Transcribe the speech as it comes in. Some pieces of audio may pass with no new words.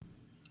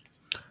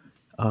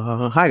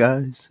Hi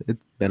guys.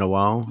 It's been a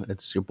while.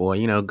 It's your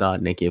boy,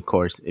 God Nikki. Of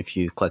course, if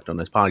you clicked on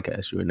this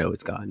podcast, you would know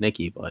it's God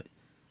Nikki, but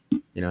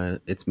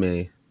it's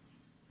me.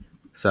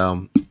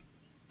 So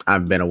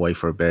I've been away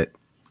for a bit.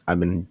 I've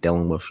been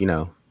dealing with,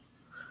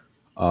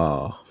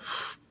 uh,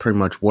 pretty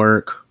much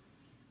work,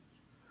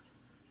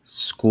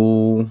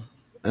 school,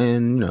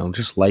 and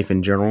just life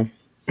in general.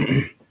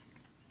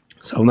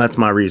 So that's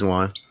my reason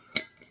why.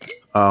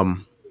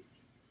 Um,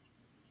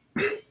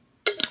 I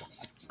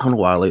don't know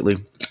why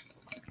lately,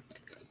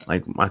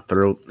 like my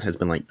throat has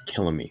been like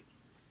killing me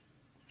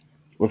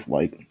with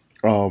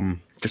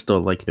just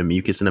the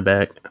mucus in the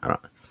back.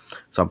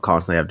 So I'm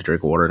constantly have to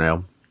drink water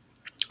now.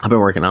 I've been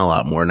working out a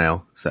lot more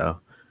now, so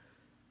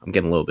I'm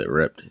getting a little bit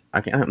ripped.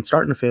 I'm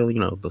starting to feel,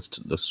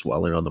 the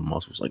swelling of the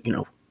muscles, like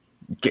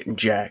getting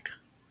jacked.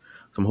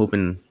 So I'm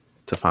hoping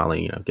to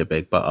finally, get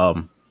big. But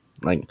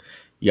like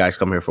you guys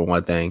come here for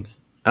one thing.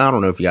 I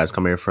don't know if you guys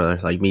come here for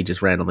like me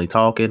just randomly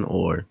talking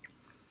or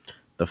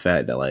the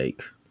fact that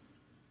like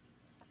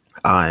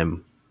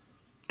I'm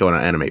doing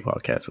an anime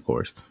podcast, of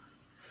course.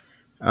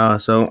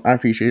 So I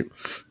appreciate it.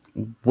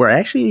 We're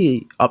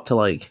actually up to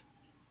like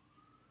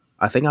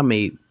I think I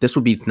made this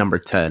would be number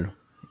 10,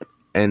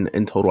 and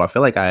in total I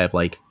feel like I have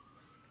like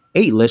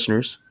 8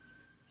 listeners.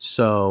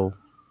 So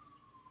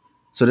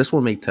this will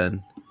make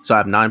 10. So I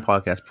have 9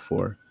 podcasts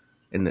before,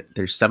 and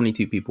there's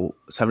 72 people,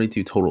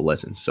 72 total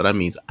listens. So that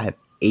means I have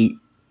eight.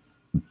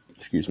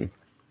 Excuse me.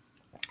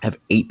 I have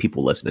 8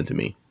 people listening to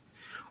me,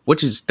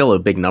 which is still a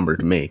big number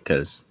to me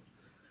because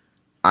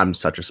I'm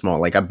such a small.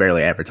 Like I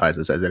barely advertise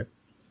this as it.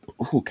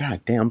 Oh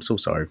god damn! I'm so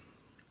sorry.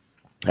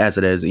 As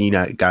it is,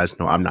 and guys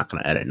know I'm not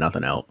gonna edit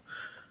nothing out.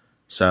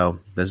 So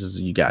this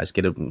is you guys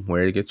get it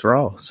where it gets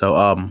raw. So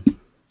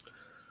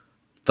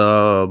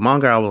the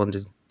manga I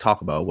wanted to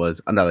talk about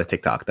was another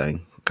TikTok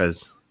thing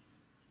because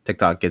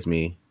TikTok gives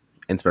me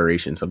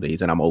inspiration some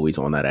days, and I'm always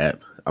on that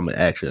app. I'm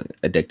actually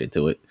addicted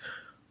to it.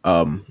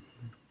 Um,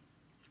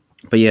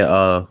 but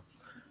yeah,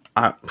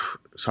 I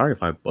sorry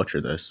if I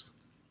butcher this.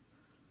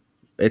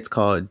 It's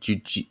called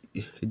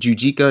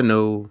Jujika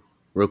no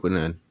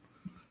Rokunen.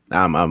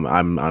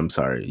 I'm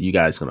sorry. You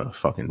guys gonna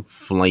fucking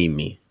flame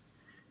me.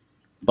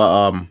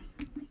 But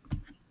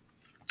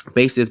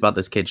basically, it's about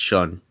this kid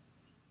Shun.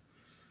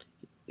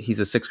 He's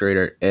a sixth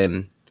grader,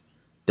 and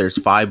there's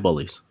 5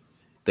 bullies.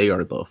 They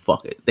are the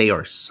fuck it. They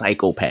are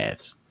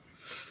psychopaths.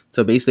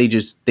 So basically,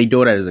 just they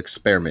do it as an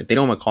experiment. They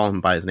don't even call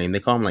him by his name. They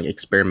call him like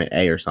Experiment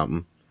A or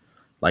something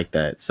like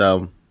that.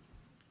 So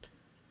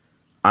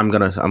I'm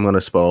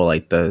gonna spoil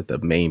like the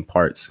main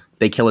parts.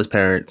 They kill his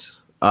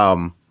parents.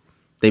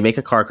 They make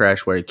a car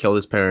crash where he killed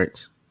his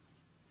parents,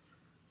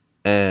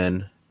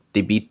 and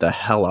they beat the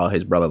hell out of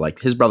his brother. Like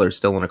his brother is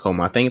still in a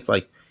coma. I think it's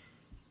like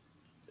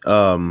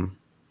um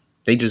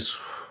they just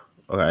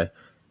okay.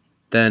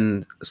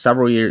 Then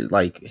several years,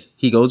 like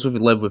he goes with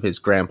live with his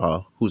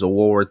grandpa, who's a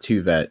World War II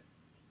vet,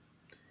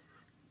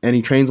 and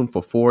he trains him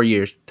for 4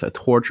 years to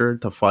torture,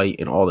 to fight,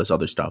 and all this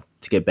other stuff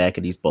to get back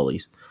at these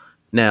bullies.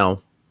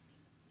 Now,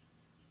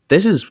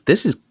 this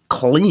is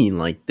clean.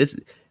 Like this,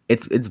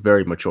 it's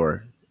very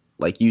mature.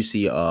 Like you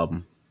see,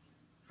 ooh,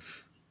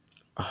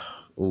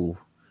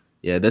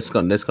 yeah, this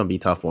gonna be a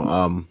tough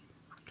one.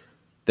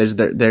 There's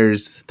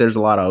a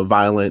lot of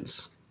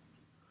violence,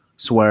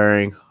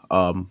 swearing.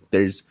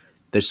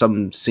 There's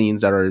some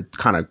scenes that are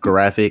kind of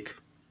graphic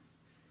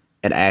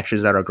and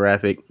actions that are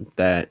graphic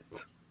that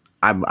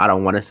I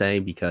don't want to say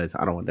because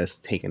I don't want this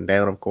taken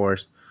down, of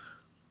course.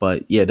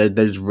 But yeah,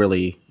 there's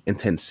really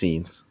intense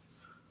scenes.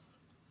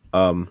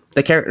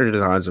 The character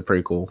designs are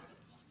pretty cool.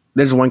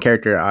 There's one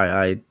character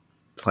I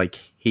like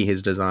he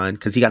his design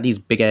because he got these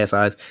big ass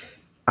eyes.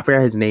 I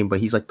forgot his name, but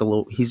he's like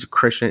he's a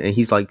Christian and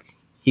he's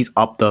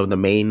up the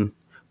main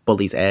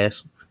bully's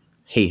ass.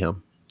 Hate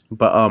him.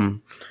 But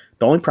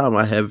the only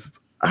problem I have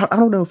I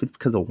don't know if it's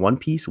because of One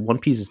Piece. One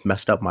Piece has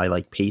messed up my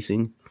like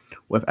pacing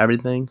with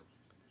everything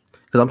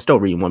because I'm still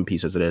reading One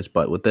Piece as it is.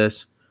 But with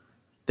this,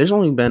 there's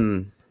only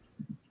been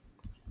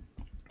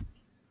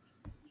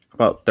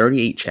about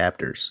 38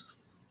 chapters,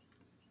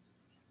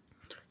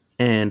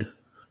 and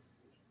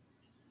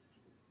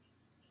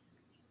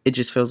it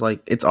just feels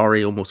like it's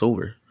already almost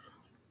over.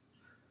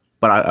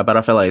 But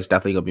I feel like it's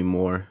definitely gonna be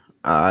more.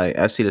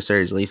 I see the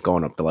series at least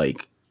going up to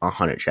like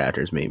 100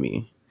 chapters,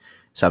 maybe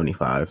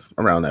 75,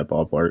 around that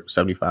ballpark,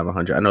 75,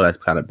 100. I know that's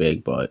kind of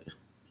big, but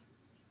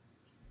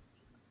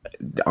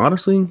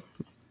honestly,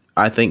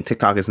 I think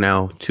TikTok is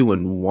now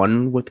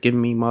 2-1 with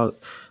giving me my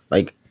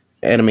like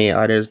anime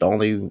ideas. The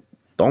only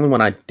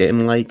one I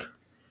didn't like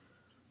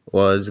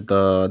was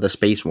the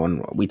space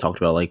one we talked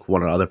about like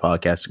one of the other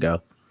podcasts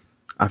ago.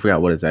 I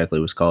forgot what exactly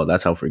it was called.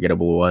 That's how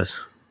forgettable it was.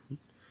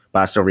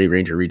 But I still read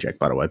Ranger Reject,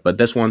 by the way. But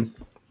this one,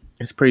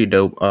 it's pretty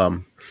dope. I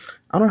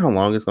don't know how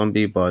long it's gonna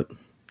be, but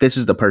this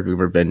is the perfect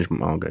revenge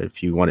manga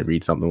if you want to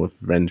read something with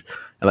revenge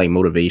and like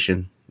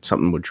motivation,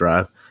 something with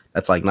drive.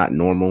 That's like not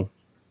normal.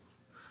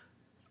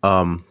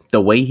 The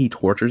way he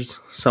tortures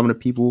some of the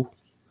people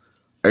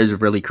is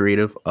really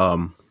creative.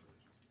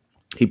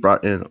 He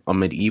brought in a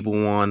medieval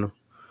one,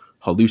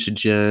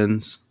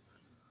 hallucinogens,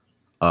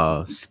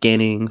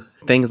 scanning,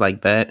 things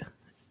like that.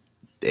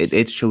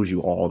 It shows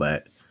you all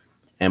that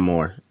and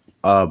more.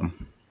 The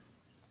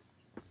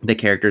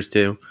characters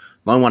too.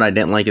 The only one I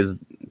didn't like is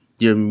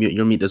you'll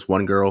meet this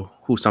one girl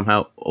who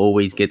somehow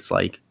always gets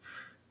like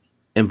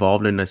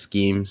involved in the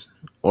schemes,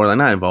 or like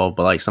not involved,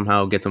 but like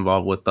somehow gets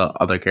involved with the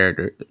other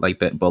character, like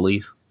that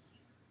bullies,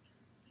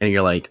 and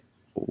you're like,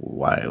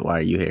 why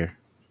are you here?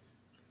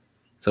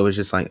 So it's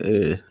just like,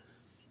 ugh.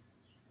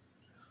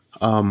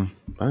 Oh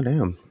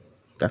damn,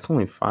 that's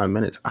only 5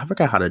 minutes. I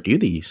forgot how to do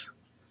these.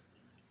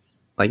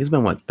 Like it's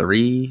been what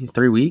three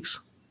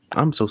weeks.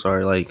 I'm so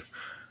sorry. Like,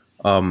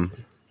 um,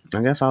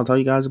 I guess I'll tell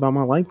you guys about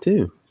my life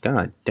too.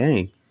 God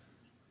dang.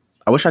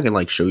 I wish I could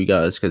like show you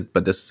guys,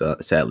 but this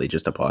sadly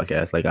just a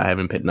podcast. Like I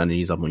haven't put none of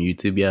these up on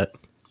YouTube yet.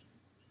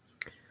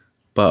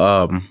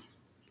 But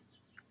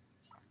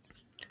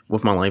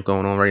with my life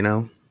going on right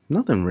now,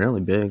 nothing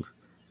really big.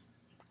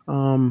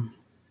 Um,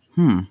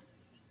 I've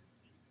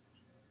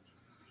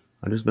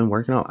just been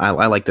working out.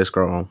 I like this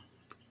girl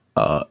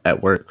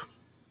at work.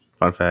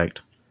 Fun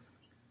fact.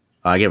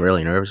 I get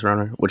really nervous around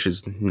her, which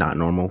is not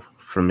normal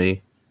for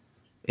me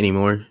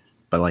anymore.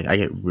 But like I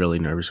get really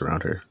nervous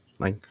around her.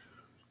 Like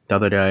the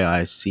other day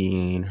I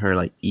seen her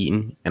like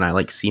eating, and I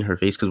like seen her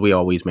face because we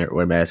always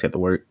wear masks at the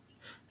work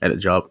at the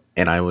job,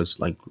 and I was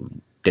like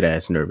dead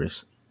ass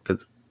nervous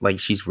because like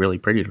she's really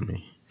pretty to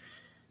me.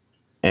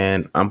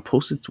 And we're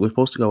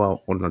supposed to go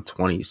out on the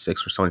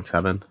 26th or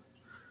 27th,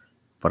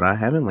 but I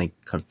haven't like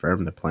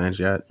confirmed the plans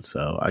yet,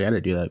 so I got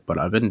to do that. But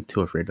I've been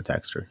too afraid to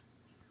text her,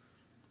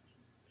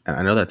 and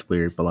I know that's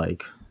weird, but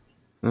like,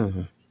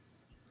 uh,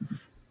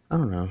 I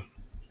don't know.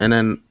 And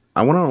then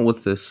I went on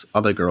with this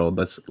other girl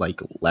that's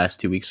like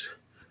last 2 weeks.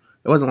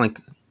 It wasn't like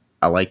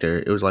I liked her.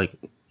 It was like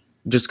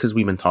just because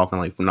we've been talking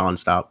like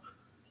nonstop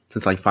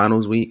since like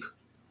finals week,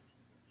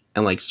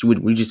 and like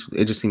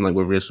it just seemed like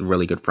we're just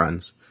really good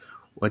friends,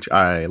 which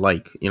I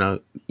like. You know,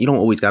 you don't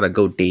always gotta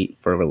go date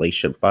for a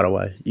relationship. By the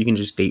way, you can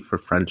just date for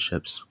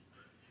friendships.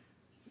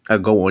 I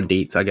go on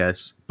dates, I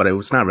guess, but it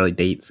was not really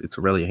dates. It's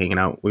really hanging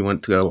out. We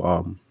went to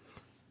go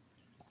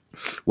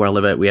where I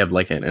live at. We have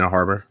like in a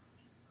harbor,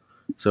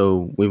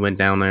 so we went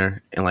down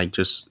there and like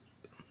just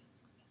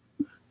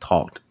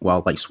talked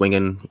while like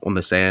swinging on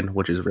the sand,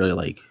 which is really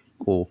like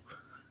cool.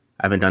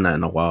 I haven't done that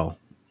in a while.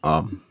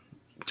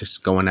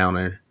 Just going down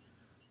there,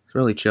 it's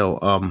really chill.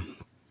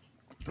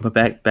 But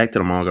back to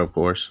the manga, of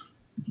course.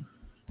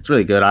 It's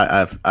really good.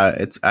 I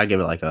give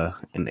it like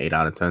an 8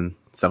 out of 10,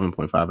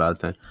 7.5 out of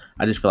 10.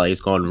 I just feel like it's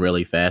going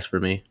really fast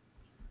for me.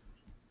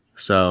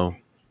 So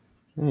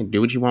hey, do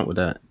what you want with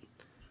that.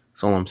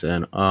 That's all I'm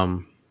saying. I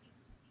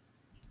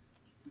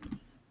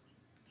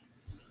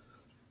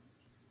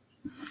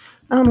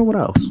don't know what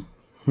else.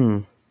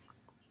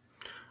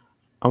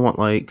 I want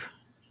like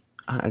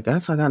I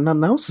guess I got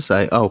nothing else to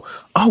say. Oh.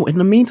 In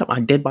the meantime, I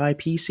did buy a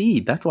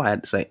PC. That's why I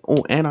had to say.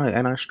 Oh, and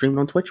I streamed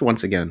on Twitch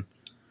once again.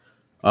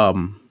 I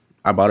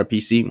bought a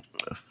PC.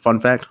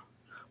 Fun fact: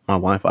 my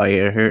Wi-Fi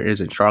here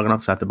isn't strong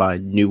enough, so I have to buy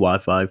new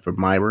Wi-Fi for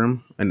my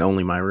room and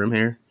only my room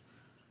here.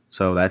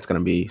 So that's gonna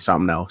be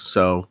something else.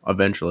 So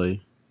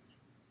eventually,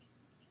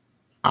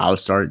 I'll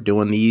start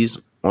doing these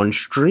on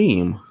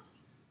stream,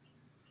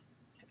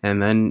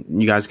 and then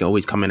you guys can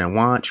always come in and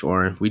watch,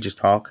 or we just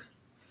talk.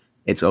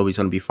 It's always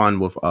gonna be fun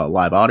with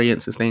live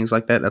audiences, things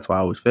like that. That's why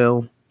I always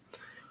feel.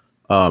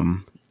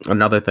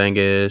 Another thing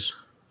is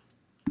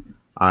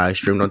I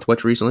streamed on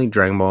Twitch recently,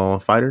 Dragon Ball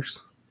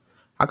Fighters.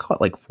 I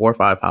caught like 4 or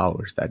 5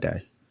 followers that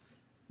day.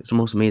 It's the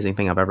most amazing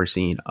thing I've ever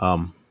seen.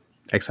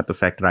 Except the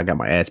fact that I got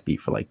my ass beat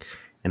for like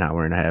an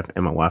hour and a half,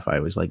 and my Wi-Fi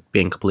was like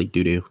being complete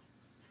doo doo.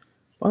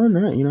 Other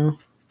than that,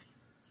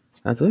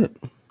 that's it.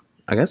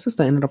 I guess that's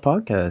the end of the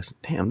podcast.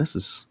 Damn, this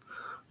is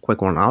a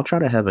quick one. I'll try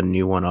to have a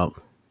new one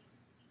up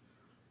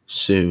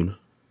soon.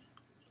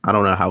 I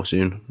don't know how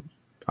soon.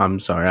 I'm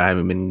sorry, I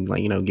haven't been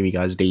like giving you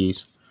guys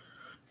days,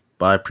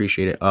 but I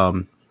appreciate it.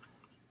 I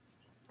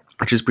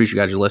just appreciate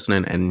you guys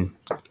listening and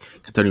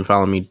continue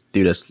following me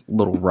through this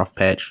little rough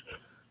patch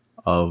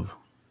of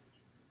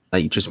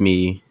like just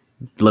me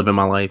living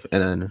my life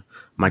and then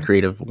my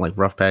creative like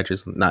rough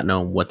patches, not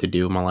knowing what to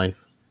do in my life.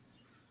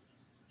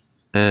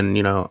 And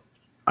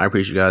I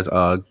appreciate you guys.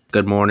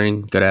 Good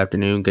morning, good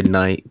afternoon, good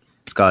night.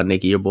 Scott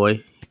Nikki, your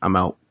boy. I'm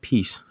out.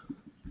 Peace.